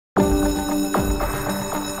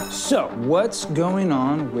So, what's going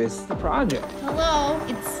on with the project? Hello,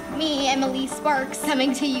 it's me, Emily Sparks,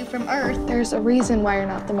 coming to you from Earth. There's a reason why you're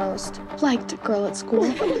not the most liked girl at school.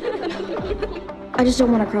 I just don't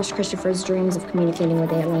want to crush Christopher's dreams of communicating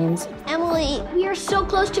with aliens. Emily, we are so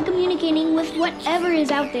close to communicating with whatever is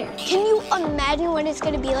out there. Can you imagine what it's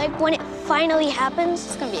going to be like when it finally happens?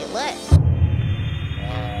 It's gonna be lit.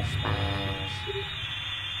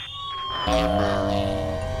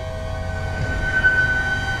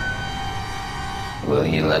 Will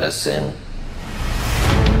you let us in?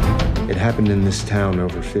 It happened in this town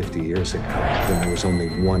over 50 years ago. Then there was only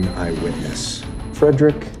one eyewitness,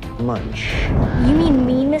 Frederick Munch. You mean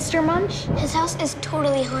me, Mr. Munch? His house is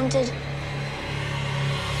totally haunted.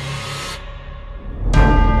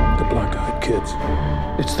 The black-eyed kids.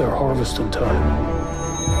 It's their harvesting time.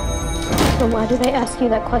 But why do they ask you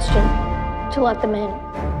that question? To let them in?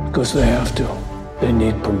 Because they have to. They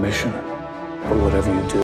need permission for whatever you do.